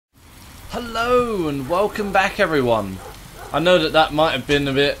Hello and welcome back, everyone. I know that might have been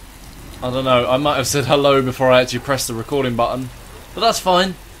a bit, I don't know, I might have said hello before I actually pressed the recording button, but that's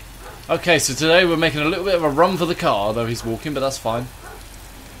fine. Okay, so today we're making a little bit of a run for the car, though he's walking, but that's fine.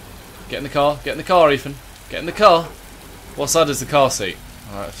 Get in the car, Ethan. Get in the car. What side is the car seat?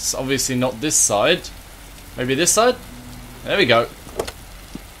 Alright, it's obviously not this side. Maybe this side? There we go.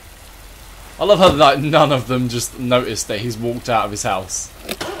 I love how like none of them just noticed that he's walked out of his house.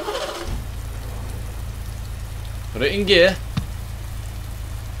 Put it in gear.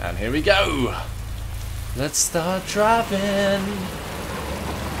 And here we go. Let's start driving.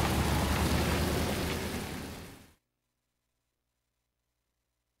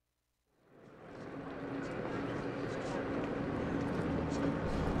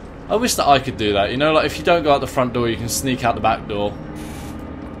 I wish that I could do that, you know, like if you don't go out the front door, you can sneak out the back door.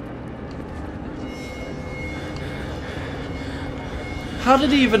 How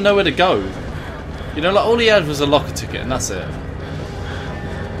did he even know where to go? You know, like all he had was a locker ticket and that's it.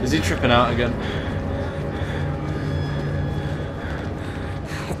 Is he tripping out again?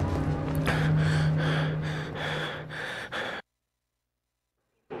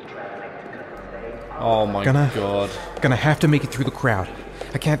 Oh my god. Gonna have to make it through the crowd.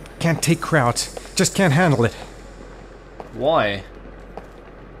 I can't take crowds. Just can't handle it. Why?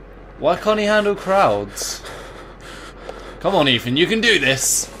 Why can't he handle crowds? Come on, Ethan, you can do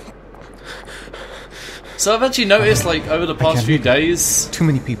this. So I've actually noticed, like, over the past few days... Too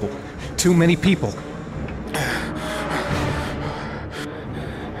many people. Too many people.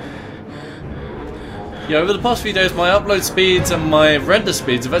 Yeah, over the past few days, my upload speeds and my render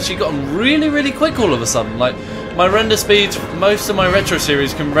speeds have actually gotten really, really quick all of a sudden. Like, my render speeds, most of my retro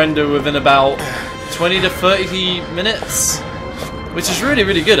series can render within about 20 to 30 minutes. Which is really,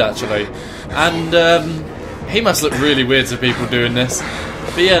 really good, actually. And, he must look really weird to people doing this.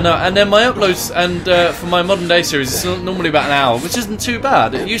 But yeah, no, and then my uploads, and for my modern day series, it's normally about an hour, which isn't too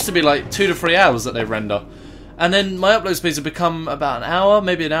bad. It used to be like 2 to 3 hours that they render. And then my upload speeds have become about an hour,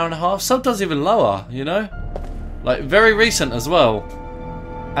 maybe an hour and a half, sometimes even lower, you know? Like, very recent as well.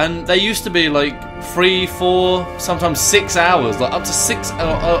 And they used to be like 3, 4, sometimes 6 hours, like up to 6 or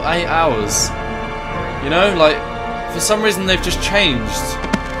 8 hours. You know, like, for some reason they've just changed.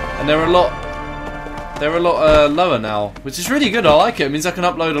 And they're a lot lower now, which is really good. I like it. It means I can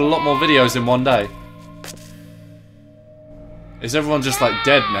upload a lot more videos in one day. Is everyone just like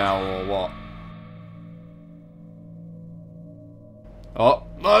dead now or what? Oh,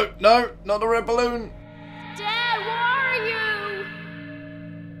 no, not the red balloon. Dad, where are you?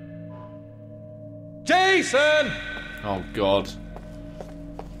 Jason! Oh god.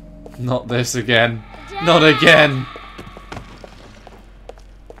 Not this again. Dad. Not again.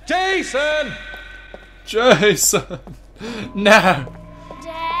 Jason! Jason! No!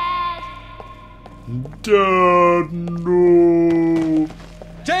 Dad! Dad, no!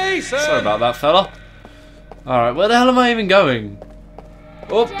 Jason! Sorry about that, fella. Alright, where the hell am I even going?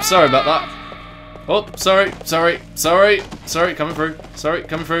 Oh, sorry about that. Oh, sorry, coming through. Sorry,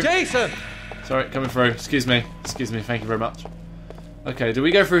 coming through. Jason! Sorry, coming through. Excuse me, thank you very much. Okay, do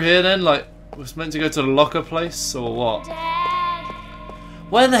we go through here then? Like, we're meant to go to the locker place, or what? Dad!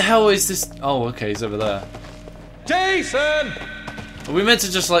 Where the hell is this? Oh, okay, he's over there. Jason! Are we meant to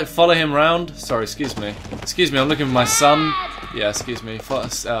just, like, follow him around? Sorry, excuse me. Excuse me, I'm looking for my son. Yeah, excuse me.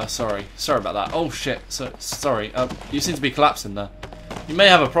 Sorry about that. Oh, shit. Sorry. You seem to be collapsing there. You may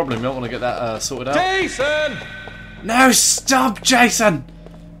have a problem. You don't want to get that sorted out. Jason! No, stop, Jason!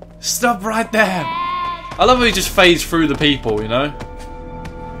 Stop right there. I love how he just fades through the people, you know?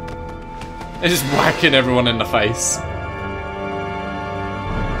 He's just whacking everyone in the face.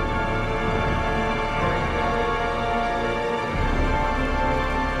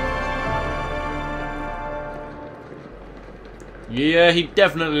 Yeah, he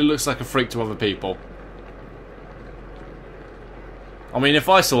definitely looks like a freak to other people. I mean, if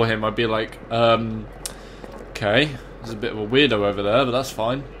I saw him, I'd be like, okay, there's a bit of a weirdo over there, but that's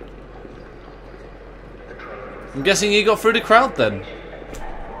fine. I'm guessing he got through the crowd then.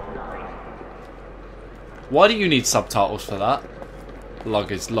 Why do you need subtitles for that?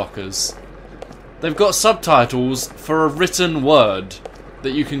 Lockers. They've got subtitles for a written word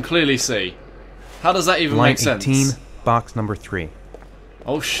that you can clearly see. How does that even make sense? Line 18, box number 3.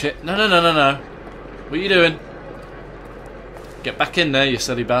 Oh shit. No. What are you doing? Get back in there, you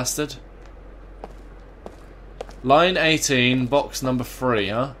silly bastard. Line 18, box number 3,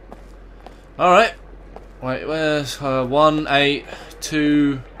 huh? Alright. Wait, where's 1, 8,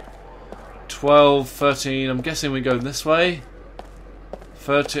 2, 12, 13. I'm guessing we go this way.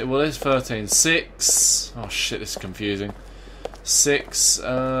 13, well, there's 13. 6. Oh shit, this is confusing. 6.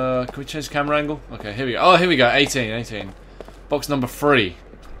 Can we change the camera angle? Okay, here we go. Oh, here we go. 18, 18. Box number 3.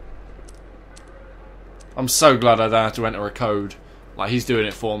 I'm so glad I don't have to enter a code. Like, he's doing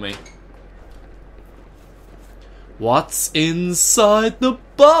it for me. What's inside the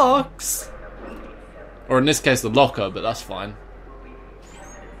box? Or in this case, the locker, but that's fine.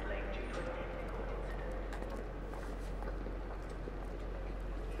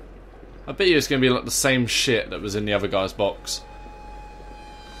 I bet you it's going to be like the same shit that was in the other guy's box.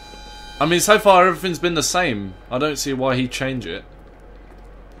 I mean, so far everything's been the same. I don't see why he'd change it.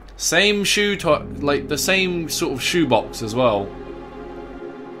 Same shoe type, like the same sort of shoe box as well.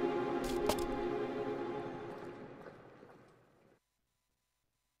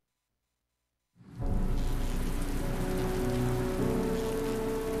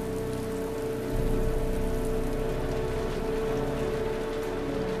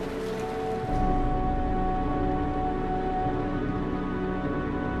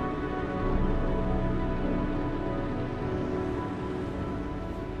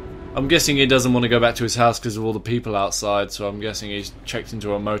 I'm guessing he doesn't want to go back to his house because of all the people outside, so I'm guessing he's checked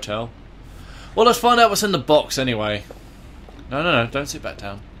into a motel. Well, let's find out what's in the box anyway. No, no, no, don't sit back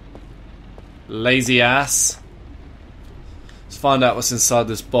down. Lazy ass. Let's find out what's inside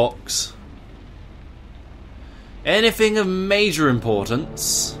this box. Anything of major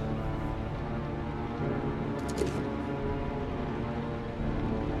importance?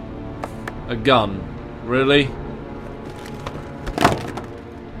 A gun. Really?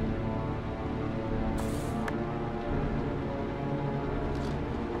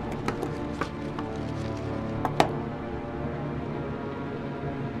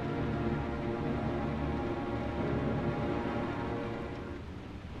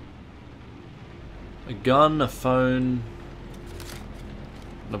 A gun, a phone,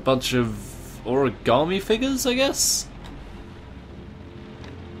 and a bunch of origami figures, I guess?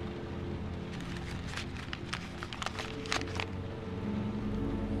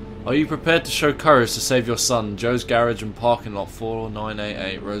 Are you prepared to show courage to save your son? Joe's Garage and Parking Lot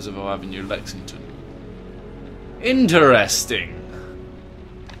 4988 Roosevelt Avenue, Lexington. Interesting.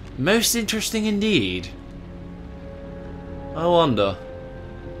 Most interesting indeed. I wonder.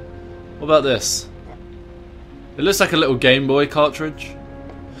 What about this? It looks like a little Game Boy cartridge.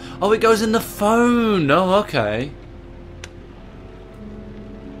 Oh, it goes in the phone. Oh, okay.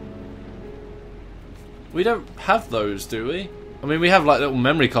 We don't have those, do we? I mean, we have like little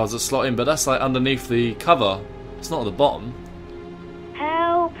memory cards that slot in, but that's like underneath the cover. It's not at the bottom.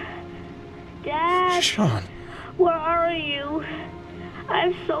 Help! Dad! Sean. Where are you?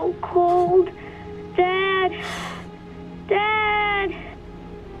 I'm so cold. Dad! Dad!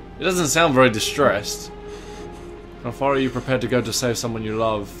 It doesn't sound very distressed. How far are you prepared to go to save someone you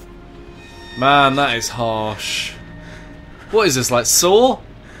love? Man, that is harsh. What is this, like Saw?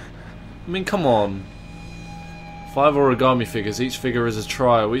 I mean, come on. 5 origami figures. Each figure is a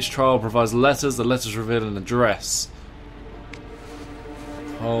trial. Each trial provides letters. The letters reveal an address.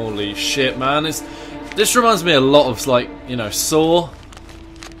 Holy shit, man. This reminds me a lot of, like, you know, Saw.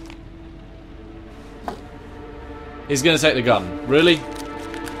 He's gonna take the gun. Really?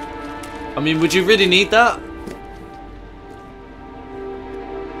 I mean, would you really need that?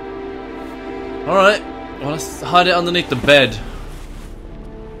 Alright. Well, let's hide it underneath the bed.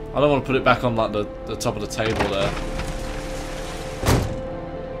 I don't want to put it back on, like, the top of the table there.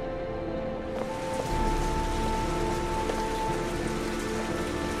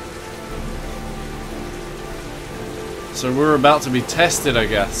 So we're about to be tested, I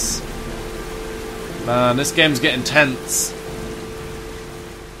guess. Man, this game's getting tense.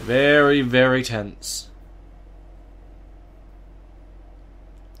 Very, very tense.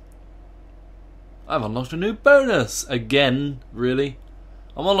 I've unlocked a new bonus! Again, really?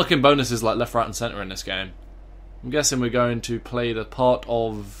 I'm unlocking bonuses like left, right and centre in this game. I'm guessing we're going to play the part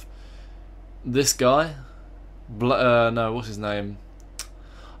of this guy. No, what's his name?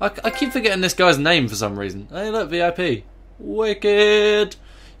 I keep forgetting this guy's name for some reason. Hey look, VIP. Wicked!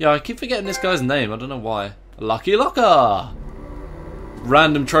 Yeah, I keep forgetting this guy's name, I don't know why. Lucky Locker!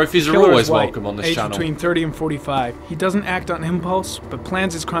 Random trophies are always welcome on this age channel. Between 30 and 45. He doesn't act on impulse, but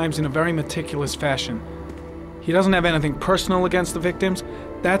plans his crimes in a very meticulous fashion. He doesn't have anything personal against the victims.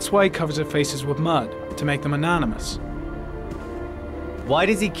 That's why he covers their faces with mud, to make them anonymous. Why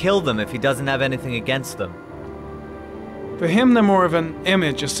does he kill them if he doesn't have anything against them? For him, they're more of an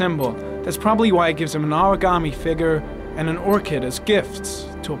image, a symbol. That's probably why he gives them an origami figure and an orchid as gifts,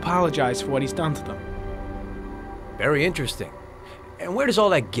 to apologize for what he's done to them. Very interesting. And where does all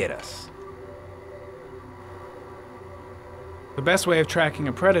that get us? The best way of tracking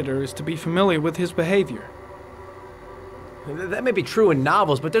a predator is to be familiar with his behavior. That may be true in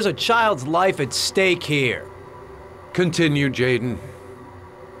novels, but there's a child's life at stake here. Continue, Jaden.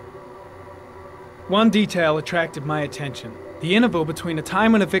 One detail attracted my attention. The interval between the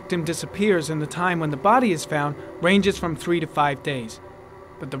time when a victim disappears and the time when the body is found ranges from 3 to 5 days.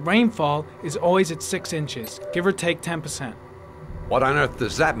 But the rainfall is always at 6 inches, give or take 10%. What on earth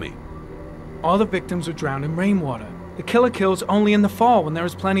does that mean? All the victims were drowned in rainwater. The killer kills only in the fall when there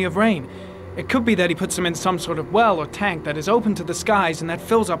is plenty of rain. It could be that he puts them in some sort of well or tank that is open to the skies and that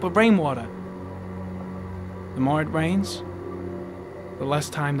fills up with rainwater. The more it rains, the less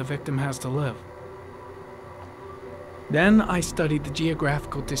time the victim has to live. Then I studied the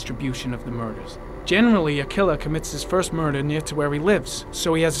geographical distribution of the murders. Generally, a killer commits his first murder near to where he lives,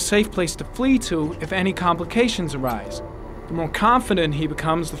 so he has a safe place to flee to if any complications arise. The more confident he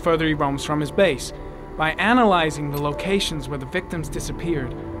becomes, the further he roams from his base. By analyzing the locations where the victims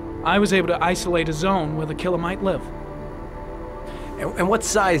disappeared, I was able to isolate a zone where the killer might live. And what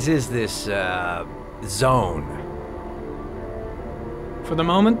size is this, zone? For the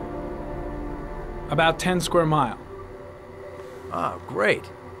moment, about 10 square miles. Oh, great.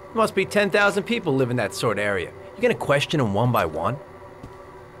 There must be 10,000 people live in that sort of area. You gonna question them one by one?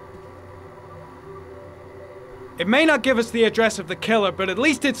 It may not give us the address of the killer, but at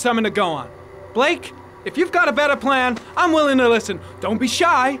least it's something to go on. Blake, if you've got a better plan, I'm willing to listen. Don't be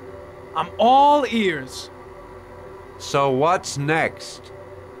shy. I'm all ears. So what's next?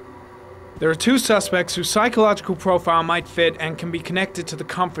 There are 2 suspects whose psychological profile might fit and can be connected to the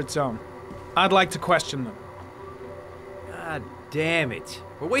comfort zone. I'd like to question them. God damn it.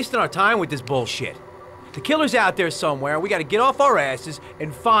 We're wasting our time with this bullshit. The killer's out there somewhere, and we gotta get off our asses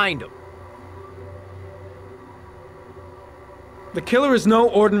and find him. The killer is no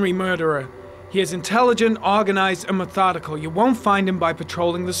ordinary murderer. He is intelligent, organized, and methodical. You won't find him by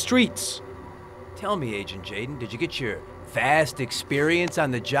patrolling the streets. Tell me, Agent Jaden, did you get your vast experience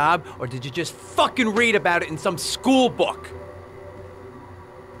on the job, or did you just fucking read about it in some school book?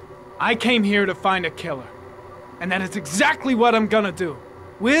 I came here to find a killer. And that is exactly what I'm gonna do.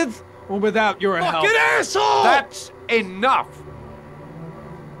 With or without your help. Fucking asshole! That's enough!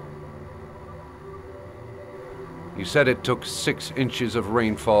 You said it took 6 inches of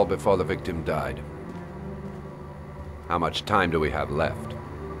rainfall before the victim died. How much time do we have left?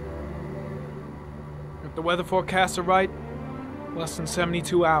 If the weather forecasts are right, less than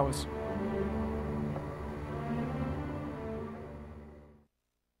 72 hours.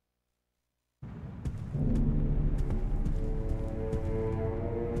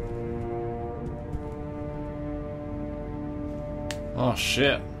 Oh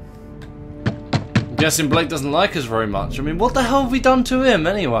shit. I'm guessing Blake doesn't like us very much. I mean, what the hell have we done to him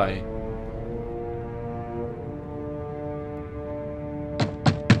anyway?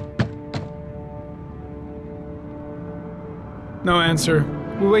 No answer.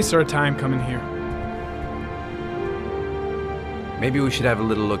 We waste our time coming here. Maybe we should have a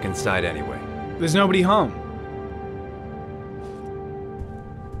little look inside anyway. There's nobody home.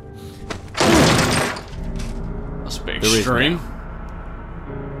 That's a bit There is extreme. now.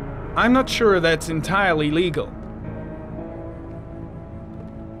 I'm not sure that's entirely legal.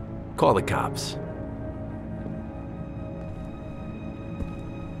 Call the cops.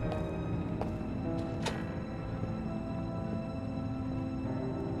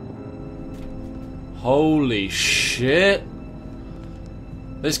 Holy shit.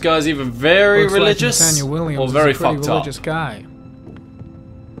 This guy's either very Looks like religious Nathaniel Williams or very is a pretty fucked up. religious guy.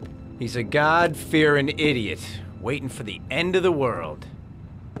 He's a God-fearing idiot, waiting for the end of the world.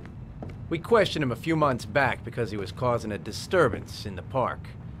 We questioned him a few months back because he was causing a disturbance in the park.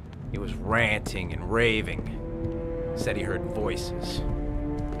 He was ranting and raving. Said he heard voices.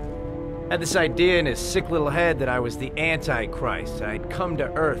 Had this idea in his sick little head that I was the Antichrist. I'd come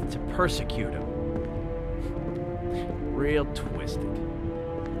to Earth to persecute him. Real twisted.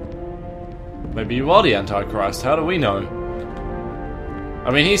 Maybe you are the Antichrist, how do we know?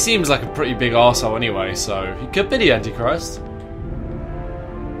 I mean, he seems like a pretty big arsehole anyway, so he could be the Antichrist.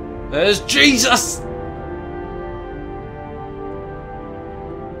 There's Jesus!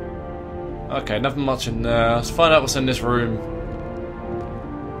 Okay, nothing much in there. Let's find out what's in this room.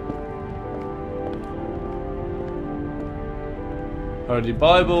 Holy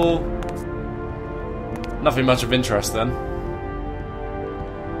Bible. Nothing much of interest then.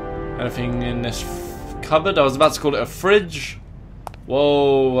 Anything in this cupboard? I was about to call it a fridge.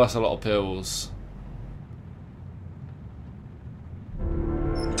 Whoa, that's a lot of pills.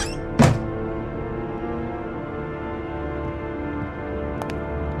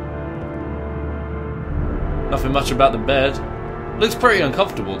 Nothing much about the bed. Looks pretty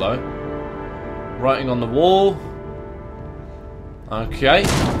uncomfortable though. Writing on the wall. Okay.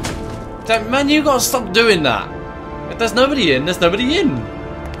 Damn, man, you gotta stop doing that. If there's nobody in, there's nobody in.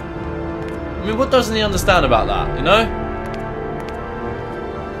 I mean, what doesn't he understand about that, you know?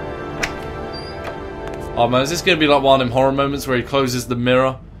 Oh man, is this gonna be like one of them horror moments where he closes the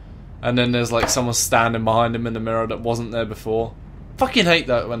mirror and then there's like someone standing behind him in the mirror that wasn't there before? Fucking hate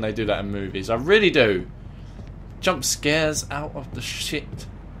that when they do that in movies. I really do. Jump scares out of the shit.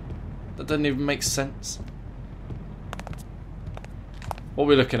 That doesn't even make sense. What are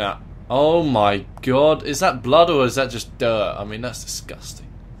we looking at? Oh my god. Is that blood or is that just dirt? I mean, that's disgusting.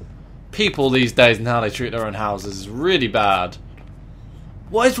 People these days and how they treat their own houses is really bad.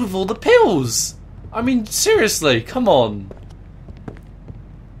 What is with all the pills? I mean, seriously, come on.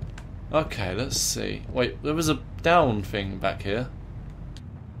 Okay, let's see. Wait, there was a down thing back here.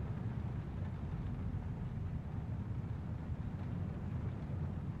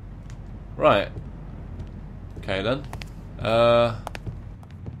 Right. Okay then.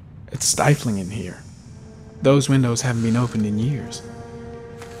 It's stifling in here. Those windows haven't been opened in years.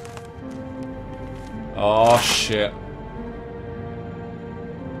 Oh shit.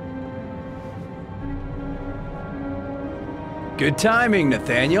 Good timing,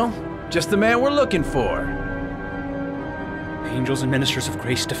 Nathaniel. Just the man we're looking for. Angels and ministers of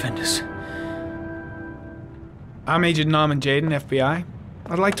grace defend us. I'm Agent Norman Jayden, FBI.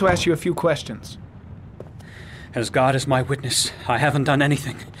 I'd like to ask you a few questions. As God is my witness, I haven't done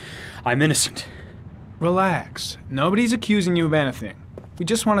anything. I'm innocent. Relax. Nobody's accusing you of anything. We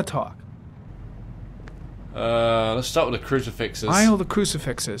just want to talk. Let's start with the crucifixes. I hold the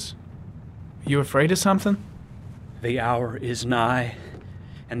crucifixes. You afraid of something? The hour is nigh,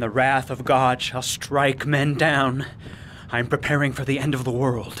 and the wrath of God shall strike men down. I'm preparing for the end of the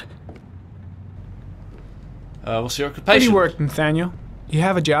world. What's your Where do occupation? you work, Nathaniel? You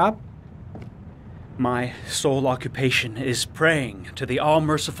have a job? My sole occupation is praying to the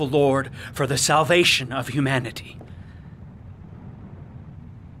all-merciful Lord for the salvation of humanity.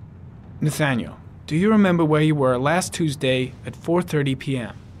 Nathaniel, do you remember where you were last Tuesday at 4:30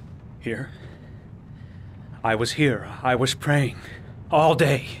 p.m.? Here? I was here. I was praying. All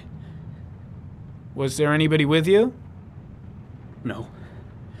day. Was there anybody with you? No.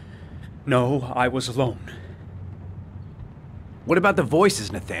 No, I was alone. What about the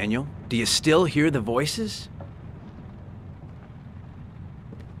voices, Nathaniel? Do you still hear the voices?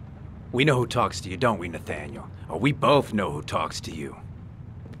 We know who talks to you, don't we, Nathaniel? Or we both know who talks to you.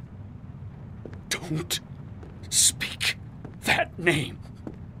 Don't speak that name.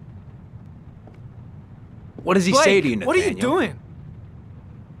 What does he Blake, say to you, Nathaniel? what are you doing?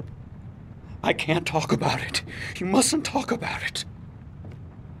 I can't talk about it. You mustn't talk about it.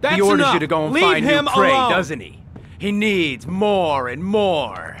 That's He orders enough. you to go and Leave find him new prey, alone. doesn't he? He needs more and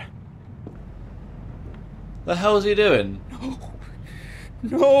more. The hell is he doing?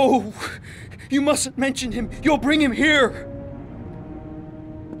 No! You mustn't mention him. You'll bring him here.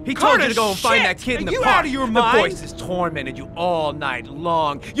 He told you to go and Curtis, find shit! that kid in Are the you park. out of your The mind? voices tormented you all night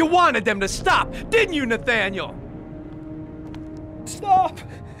long. You wanted them to stop, didn't you, Nathaniel? Stop!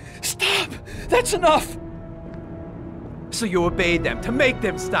 Stop! That's enough! So you obeyed them to make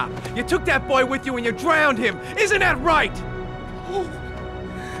them stop. You took that boy with you and you drowned him. Isn't that right?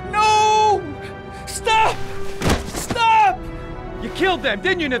 No! Stop! Stop! You killed them,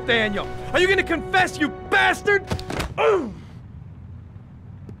 didn't you, Nathaniel? Are you gonna confess, you bastard?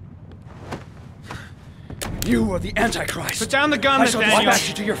 You are the Antichrist. Put down the gun, I shall Nathaniel. dispatch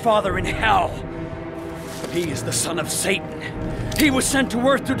you to your father in hell. He is the son of Satan. He was sent to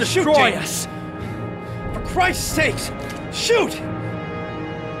earth to destroy us. For Christ's sake, shoot!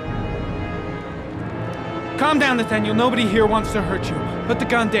 Calm down, Nathaniel. Nobody here wants to hurt you. Put the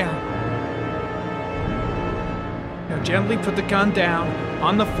gun down. Now gently put the gun down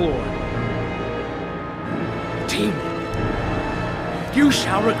on the floor. Demon, you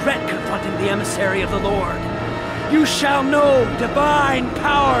shall regret confronting the emissary of the Lord. You shall know divine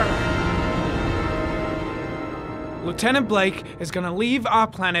power. Lieutenant Blake is gonna leave our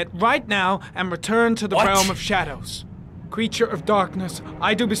planet right now and return to the What? realm of shadows. Creature of darkness,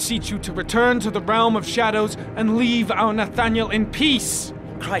 I do beseech you to return to the realm of shadows and leave our Nathaniel in peace.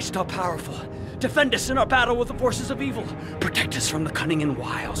 Christ all-powerful, defend us in our battle with the forces of evil. Protect us from the cunning and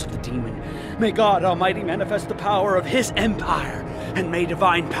wiles of the demon. May God Almighty manifest the power of His empire, and may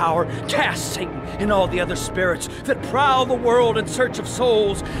divine power cast Satan and all the other spirits that prowl the world in search of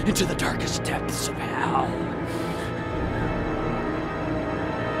souls into the darkest depths of hell.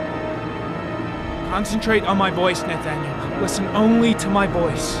 Concentrate on my voice, Nathaniel. Listen only to my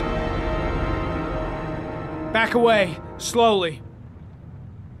voice. Back away, slowly.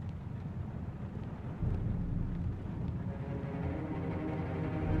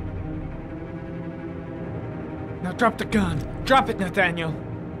 Now drop the gun. Drop it, Nathaniel.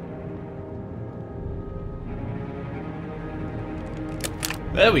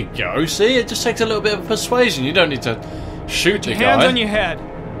 There we go. See, it just takes a little bit of persuasion. You don't need to shoot the guy. Hands on your head.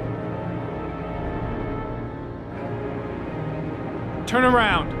 Turn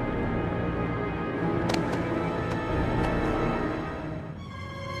around.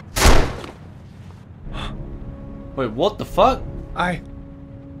 Wait, what the fuck? I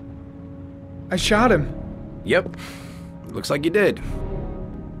shot him. Yep. Looks like you did.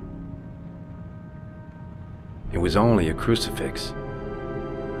 It was only a crucifix.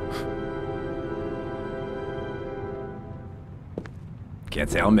 Can't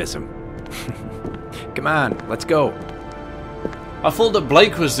say I'll miss him. Come on, let's go. I thought that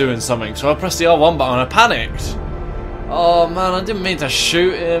Blake was doing something, so I pressed the R1 button and I panicked. Oh man, I didn't mean to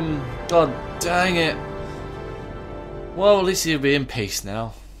shoot him. God dang it. Well, at least he'll be in peace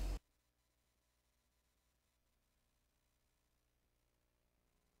now.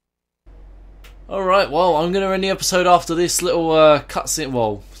 Alright, well, I'm going to end the episode after this little cutscene.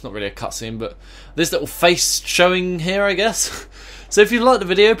 Well, it's not really a cutscene, but this little face showing here, I guess. So if you liked the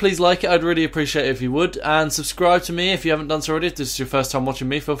video, please like it. I'd really appreciate it if you would. And subscribe to me if you haven't done so already. If this is your first time watching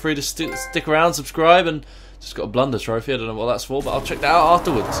me, feel free to stick around, subscribe, and just got a blunder trophy. I don't know what that's for, but I'll check that out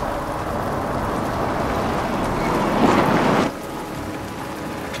afterwards.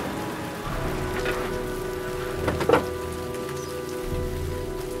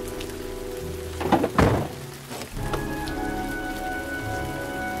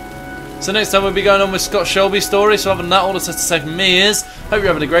 So next time we'll be going on with Scott Shelby's story. So other than that, all that's left to say from me is, hope you're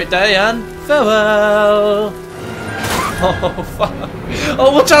having a great day and farewell. Oh fuck!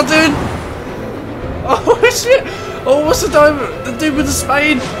 Oh, watch out, dude! Oh shit! Oh, what's the dude with the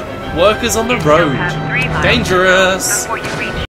spade? Workers on the road. Dangerous.